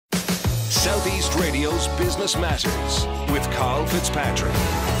Southeast Radio's Business Matters with Carl Fitzpatrick.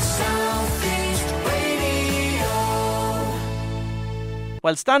 Southeast Radio.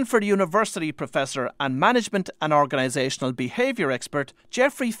 Well, Stanford University professor and management and organisational behaviour expert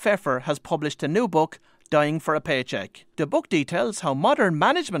Jeffrey Pfeffer has published a new book, Dying for a Paycheck. The book details how modern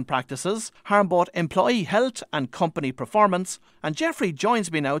management practices harm both employee health and company performance, and Jeffrey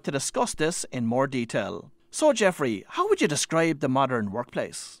joins me now to discuss this in more detail. So, Jeffrey, how would you describe the modern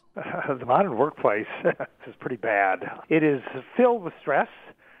workplace? The modern workplace is pretty bad. It is filled with stress,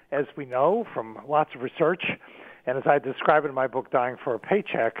 as we know from lots of research. And as I describe in my book, Dying for a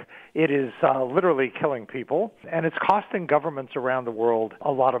Paycheck, it is literally killing people. And it's costing governments around the world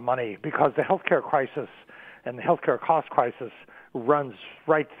a lot of money because the healthcare crisis and the healthcare cost crisis runs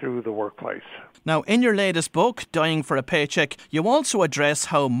right through the workplace. Now, in your latest book, Dying for a Paycheck, you also address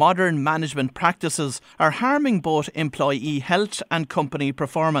how modern management practices are harming both employee health and company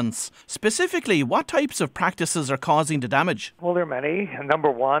performance. Specifically, what types of practices are causing the damage? Well, there are many.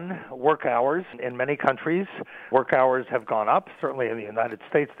 Number one, work hours. In many countries, work hours have gone up. Certainly in the United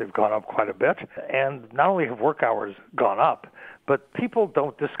States, they've gone up quite a bit. And not only have work hours gone up, but people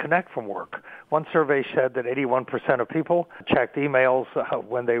don't disconnect from work. One survey said that 81% of people checked emails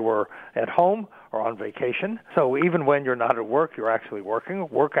when they were at home or on vacation. So even when you're not at work, you're actually working.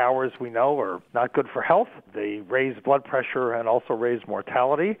 Work hours, we know, are not good for health. They raise blood pressure and also raise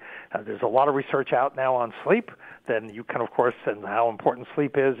mortality. There's a lot of research out now on sleep. Then you can, of course, and how important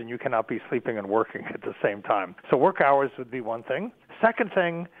sleep is, and you cannot be sleeping and working at the same time. So work hours would be one thing. Second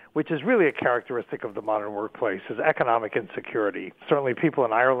thing, which is really a characteristic of the modern workplace, is economic insecurity. Certainly people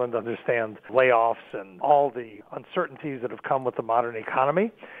in Ireland understand layoffs and all the uncertainties that have come with the modern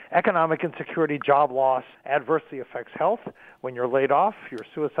economy. Economic insecurity, job loss, adversely affects health. When you're laid off, your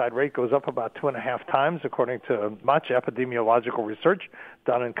suicide rate goes up about 2.5 times, according to much epidemiological research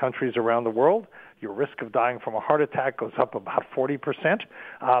done in countries around the world. Your risk of dying from a heart attack goes up about 40%.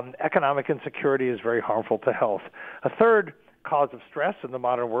 Economic insecurity is very harmful to health. A third cause of stress in the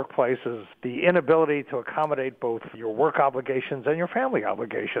modern workplace is the inability to accommodate both your work obligations and your family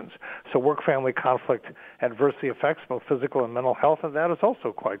obligations. So work-family conflict adversely affects both physical and mental health, and that is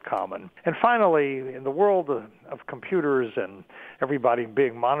also quite common. And finally, in the world of computers and everybody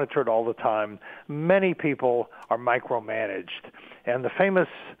being monitored all the time, many people are micromanaged. And the famous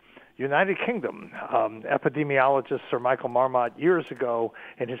United Kingdom epidemiologist Sir Michael Marmot years ago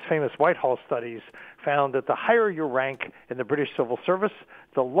in his famous Whitehall studies found that the higher your rank in the British Civil Service,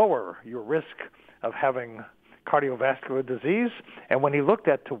 the lower your risk of having cardiovascular disease. And when he looked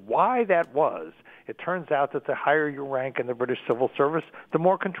at to why that was, it turns out that the higher your rank in the British Civil Service, the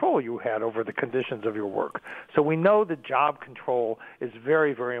more control you had over the conditions of your work. So we know that job control is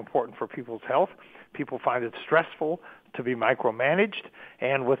very, very important for people's health. People find it stressful to be micromanaged,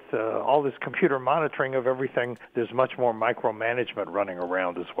 and with all this computer monitoring of everything, there's much more micromanagement running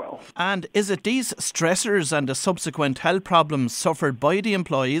around as well. And is it these stressors and the subsequent health problems suffered by the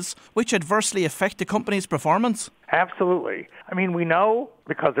employees which adversely affect the company's performance? Absolutely. I mean, we know,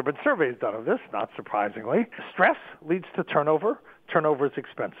 because there have been surveys done of this, not surprisingly, stress leads to turnover. Turnover is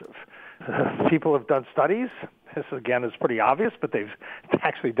expensive. People have done studies. This, again, is pretty obvious, but they've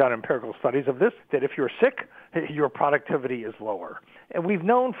actually done empirical studies of this, that if you're sick, your productivity is lower. And we've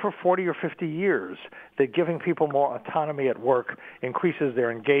known for 40 or 50 years that giving people more autonomy at work increases their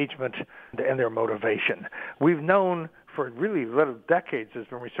engagement and their motivation. We've known for really decades, there's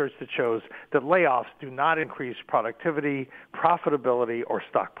been research that shows that layoffs do not increase productivity, profitability, or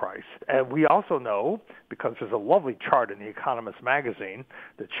stock price. And we also know, because there's a lovely chart in The Economist magazine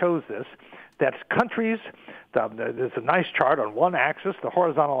that shows this, that countries, there's a nice chart on one axis, the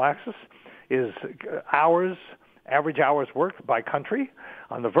horizontal axis is hours, average hours worked by country.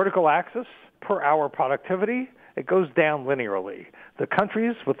 On the vertical axis, per hour productivity, it goes down linearly. The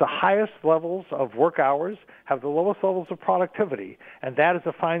countries with the highest levels of work hours have the lowest levels of productivity, and that is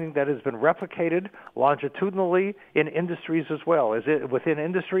a finding that has been replicated longitudinally in industries as well. Within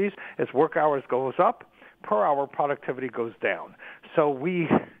industries, as work hours goes up, per hour productivity goes down. So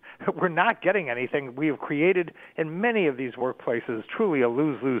we're not getting anything. We have created in many of these workplaces truly a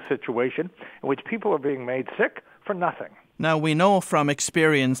lose-lose situation in which people are being made sick for nothing. Now, we know from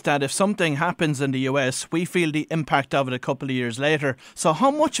experience that if something happens in the US, we feel the impact of it a couple of years later. So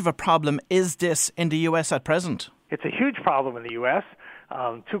how much of a problem is this in the US at present? It's a huge problem in the U.S.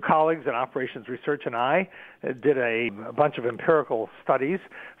 Two colleagues in operations research and I did a bunch of empirical studies.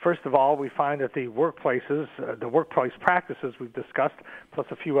 First of all, we find that the workplace practices we've discussed, plus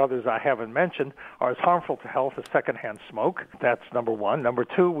a few others I haven't mentioned, are as harmful to health as secondhand smoke. That's number one. Number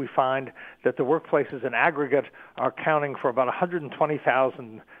two, we find that the workplaces in aggregate are accounting for about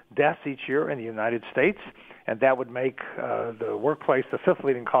 120,000 deaths each year in the United States, and that would make the workplace the fifth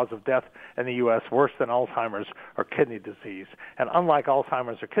leading cause of death in the U.S., worse than Alzheimer's or kidney disease. And unlike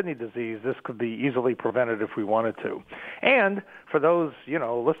Alzheimer's or kidney disease, this could be easily prevented if we wanted to. And for those,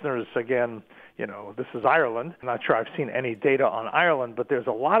 listeners, again, this is Ireland. I'm not sure I've seen any data on Ireland, but there's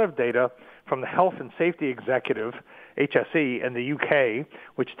a lot of data from the Health and Safety Executive, HSE, in the UK,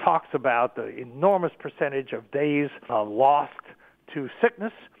 which talks about the enormous percentage of days lost to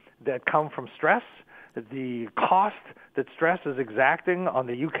sickness that come from stress, the cost that stress is exacting on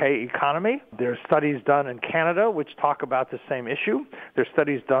the UK economy. There are studies done in Canada which talk about the same issue. There are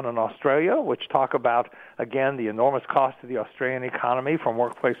studies done in Australia which talk about, again, the enormous cost of the Australian economy from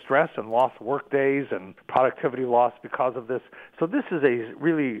workplace stress and lost work days and productivity loss because of this. So this is a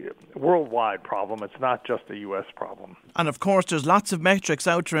really worldwide problem. It's not just a U.S. problem. And of course, there's lots of metrics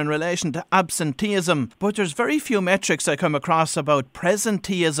out there in relation to absenteeism, but there's very few metrics I come across about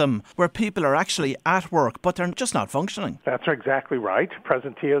presenteeism, where people are actually at work, but they're just not functioning. That's exactly right.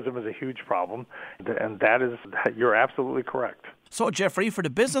 Presenteeism is a huge problem, and you're absolutely correct. So, Jeffrey, for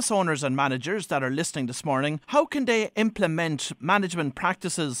the business owners and managers that are listening this morning, how can they implement management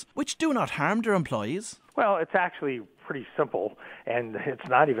practices which do not harm their employees? Well, it's actually pretty simple, and it's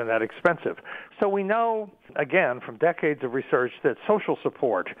not even that expensive. So we know, again, from decades of research that social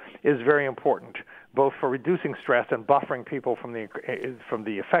support is very important, both for reducing stress and buffering people from the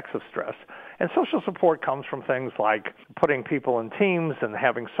effects of stress. And social support comes from things like putting people in teams and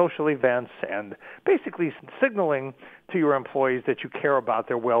having social events and basically signaling to your employees that you care about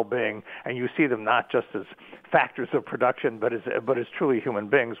their well-being and you see them not just as factors of production but as truly human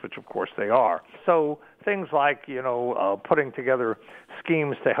beings, which of course they are. So things like, putting together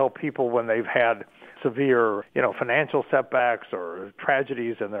schemes to help people when they've had severe, financial setbacks or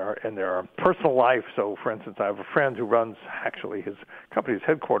tragedies in their personal life. So, for instance, I have a friend who runs, actually, his company is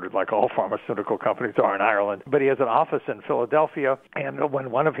headquartered, like all pharmaceutical companies are, in Ireland, but he has an office in Philadelphia. And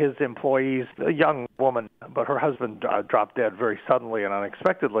when one of his employees, a young woman, but her husband dropped dead very suddenly and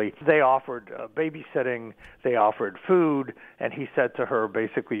unexpectedly, they offered babysitting, they offered food, and he said to her,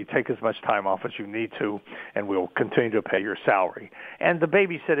 basically, you take as much time off as you need to, and we'll continue to pay your salary. And the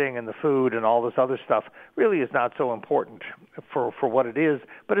babysitting and the food and all this other stuff really is not so important for what it is,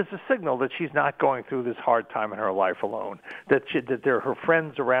 but it's a signal that she's not going through this hard time in her life alone, that there are her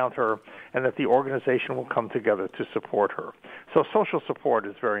friends around her, and that the organization will come together to support her. So social support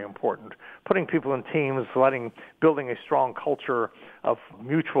is very important. Putting people in teams, building a strong culture of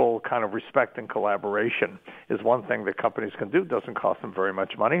mutual kind of respect and collaboration is one thing that companies can do. It doesn't cost them very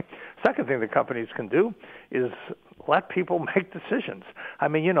much money. Second thing that companies can do is let people make decisions. I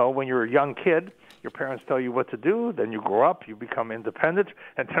mean, when you're a young kid, your parents tell you what to do, then you grow up, you become independent,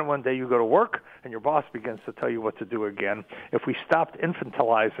 and then one day you go to work and your boss begins to tell you what to do again. If we stopped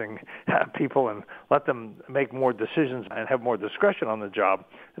infantilizing people and let them make more decisions and have more discretion on the job,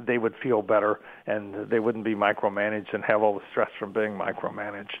 they would feel better and they wouldn't be micromanaged and have all the stress from being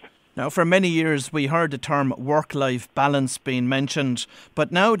micromanaged. Now, for many years, we heard the term work-life balance being mentioned,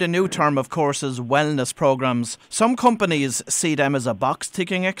 but now the new term, of course, is wellness programs. Some companies see them as a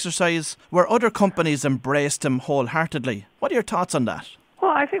box-ticking exercise, where other companies embrace them wholeheartedly. What are your thoughts on that?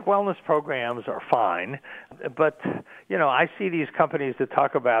 Well, I think wellness programs are fine, but, I see these companies that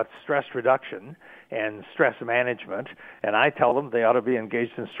talk about stress reduction and stress management, and I tell them they ought to be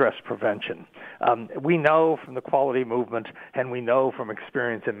engaged in stress prevention. We know from the quality movement, and we know from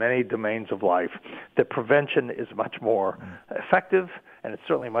experience in many domains of life, that prevention is much more effective, and it's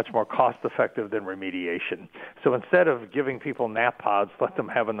certainly much more cost-effective than remediation. So instead of giving people nap pods, let them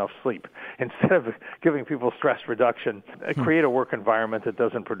have enough sleep. Instead of giving people stress reduction, create a work environment that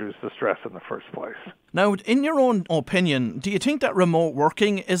doesn't produce the stress in the first place. Now, in your own opinion, do you think that remote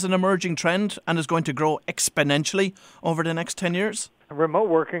working is an emerging trend and is going to grow exponentially over the next 10 years? Remote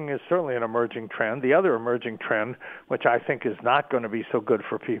working is certainly an emerging trend. The other emerging trend, which I think is not going to be so good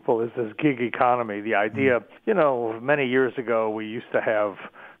for people, is this gig economy. The idea, many years ago we used to have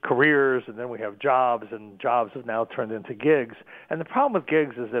careers and then we have jobs, and jobs have now turned into gigs. And the problem with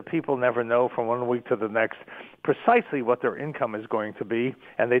gigs is that people never know from one week to the next precisely what their income is going to be,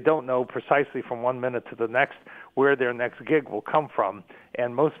 and they don't know precisely from 1 minute to the next where their next gig will come from.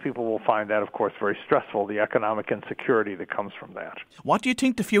 And most people will find that, of course, very stressful, the economic insecurity that comes from that. What do you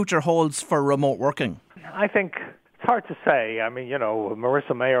think the future holds for remote working? I think It's hard to say. I mean,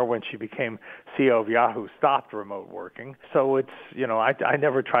 Marissa Mayer, when she became CEO of Yahoo, stopped remote working. So it's, I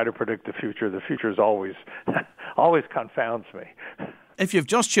never try to predict the future. The future is always confounds me. If you've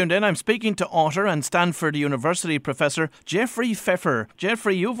just tuned in, I'm speaking to author and Stanford University professor Jeffrey Pfeffer.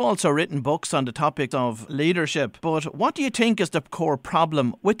 Jeffrey, you've also written books on the topic of leadership, but what do you think is the core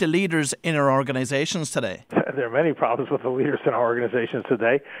problem with the leaders in our organisations today? There are many problems with the leaders in our organizations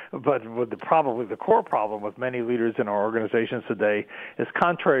today, but probably the core problem with many leaders in our organizations today is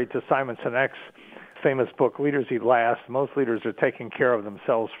contrary to Simon Sinek's famous book, Leaders Eat Last. Most leaders are taking care of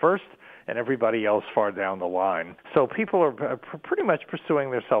themselves first and everybody else far down the line. So people are pretty much pursuing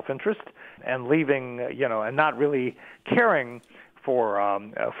their self-interest and leaving, and not really caring for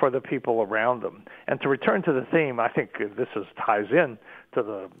the people around them. And to return to the theme, I think this ties in to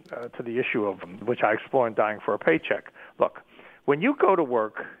the issue of which I explore in Dying for a Paycheck. Look, when you go to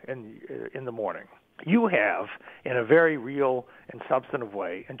work in the morning, you have, in a very real and substantive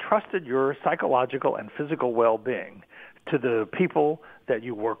way, entrusted your psychological and physical well-being to the people that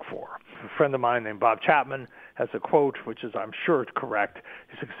you work for. A friend of mine named Bob Chapman has a quote, which is, I'm sure, correct.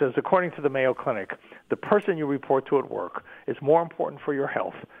 He says, according to the Mayo Clinic, the person you report to at work is more important for your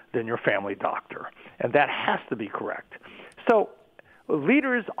health than your family doctor. And that has to be correct. So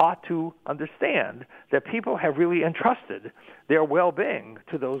leaders ought to understand that people have really entrusted their well-being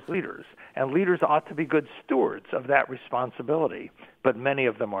to those leaders, and leaders ought to be good stewards of that responsibility, but many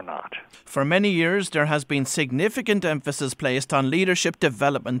of them are not. For many years, there has been significant emphasis placed on leadership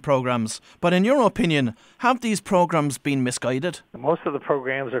development programs. But in your opinion, have these programs been misguided? Most of the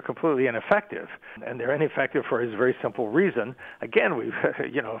programs are completely ineffective, and they're ineffective for a very simple reason. Again,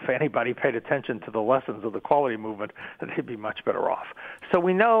 if anybody paid attention to the lessons of the quality movement, they'd be much better off. So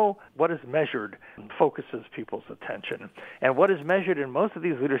we know what is measured focuses people's attention. And what is measured in most of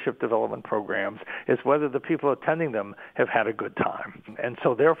these leadership development programs is whether the people attending them have had a good time. And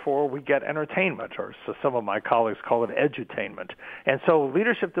so therefore we get entertainment, or so some of my colleagues call it edutainment. And so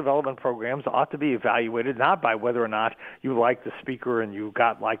leadership development programs ought to be evaluated not by whether or not you like the speaker and you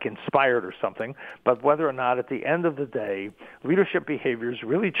got inspired or something, but whether or not at the end of the day leadership behaviors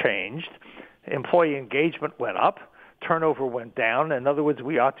really changed, employee engagement went up, turnover went down. In other words,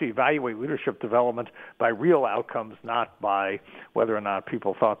 we ought to evaluate leadership development by real outcomes, not by whether or not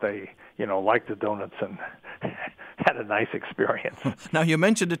people thought they, liked the donuts and had a nice experience. Now, you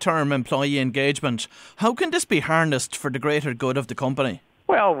mentioned the term employee engagement. How can this be harnessed for the greater good of the company?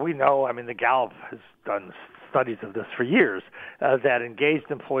 Well, we know, the Gallup has done studies of this for years, that engaged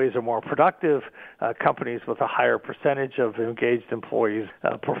employees are more productive. Companies with a higher percentage of engaged employees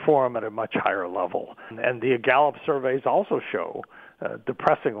perform at a much higher level. And the Gallup surveys also show,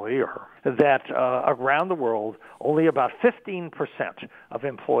 depressingly, that around the world, only about 15% of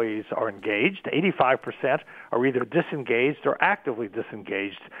employees are engaged. 85% are either disengaged or actively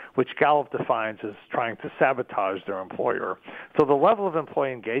disengaged, which Gallup defines as trying to sabotage their employer. So the level of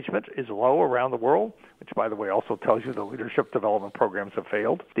employee engagement is low around the world, which, by the way, also tells you the leadership development programs have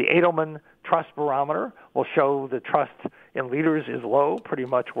failed. The Edelman Trust Barometer will show that trust in leaders is low pretty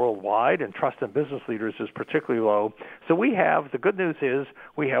much worldwide, and trust in business leaders is particularly low. So the good news is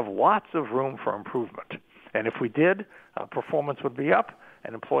we have lots of room for improvement. And if we did, performance would be up,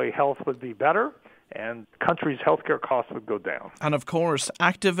 and employee health would be better, and countries' healthcare costs would go down. And of course,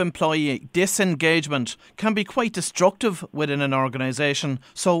 active employee disengagement can be quite destructive within an organisation.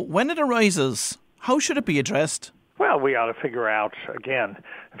 So when it arises, how should it be addressed? Well, we ought to figure out, again,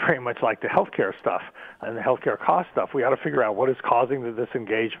 very much like the healthcare stuff and the healthcare cost stuff, we ought to figure out what is causing the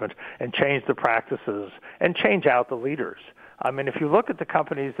disengagement and change the practices and change out the leaders. If you look at the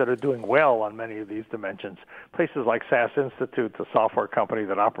companies that are doing well on many of these dimensions, places like SAS Institute, the software company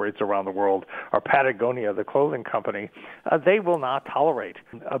that operates around the world, or Patagonia, the clothing company, they will not tolerate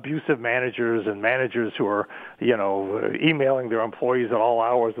abusive managers and managers who are, emailing their employees at all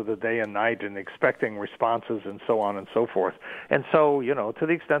hours of the day and night and expecting responses and so on and so forth. And so, to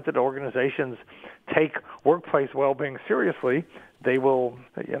the extent that organizations take workplace well-being seriously, they will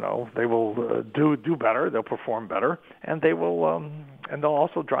do better. They'll perform better, and they'll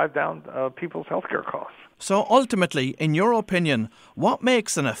also drive down people's healthcare costs. So ultimately, in your opinion, what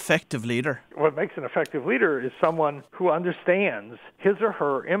makes an effective leader? What makes an effective leader is someone who understands his or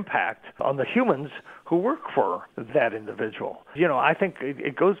her impact on the humans who work for that individual. I think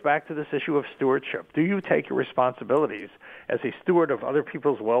it goes back to this issue of stewardship. Do you take your responsibilities as a steward of other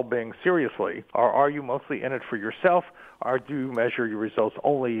people's well-being seriously, or are you mostly in it for yourself, or do you measure your results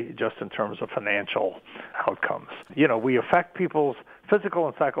only just in terms of financial outcomes? We affect people's physical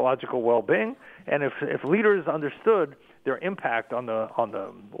and psychological well-being. And if leaders understood their impact on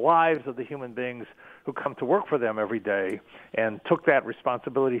the lives of the human beings who come to work for them every day and took that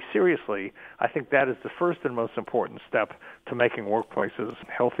responsibility seriously, I think that is the first and most important step to making workplaces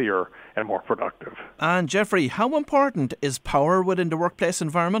healthier and more productive. And Jeffrey, how important is power within the workplace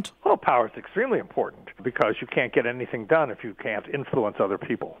environment? Well, power is extremely important because you can't get anything done if you can't influence other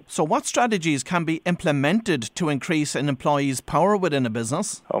people. So what strategies can be implemented to increase an employee's power within a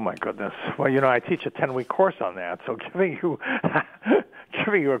business? Oh, my goodness. Well, I teach a 10-week course on that, so giving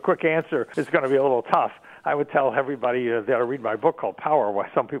you a quick answer is going to be a little tough. I would tell everybody that read my book called Power, why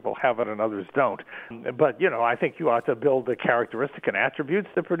some people have it and others don't. But, I think you ought to build the characteristic and attributes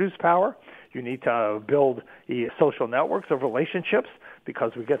that produce power. You need to build social networks of relationships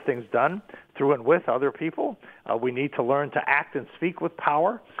because we get things done through and with other people. We need to learn to act and speak with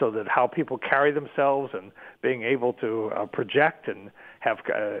power so that how people carry themselves and being able to project and have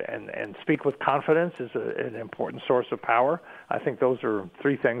and speak with confidence is an important source of power. I think those are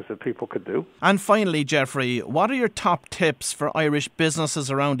three things that people could do. And finally, Jeffrey, what are your top tips for Irish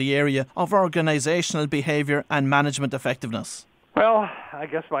businesses around the area of organisational behaviour and management effectiveness? Well, I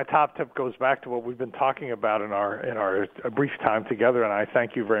guess my top tip goes back to what we've been talking about in our brief time together, and I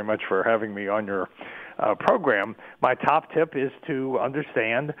thank you very much for having me on your program. My top tip is to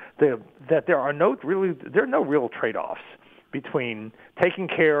understand that there are no real trade-offs between taking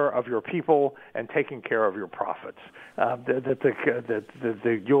care of your people and taking care of your profits.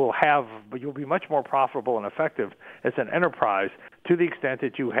 You'll be much more profitable and effective as an enterprise to the extent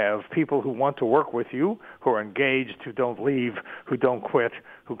that you have people who want to work with you, who are engaged, who don't leave, who don't quit,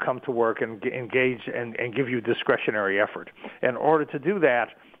 who come to work and engage and give you discretionary effort. In order to do that,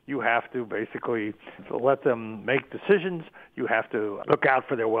 you have to basically let them make decisions. You have to look out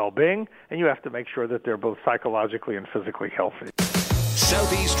for their well-being, and you have to make sure that they're both psychologically and physically healthy.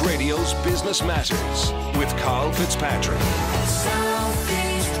 Southeast Radio's Business Matters with Carl Fitzpatrick. Southeast.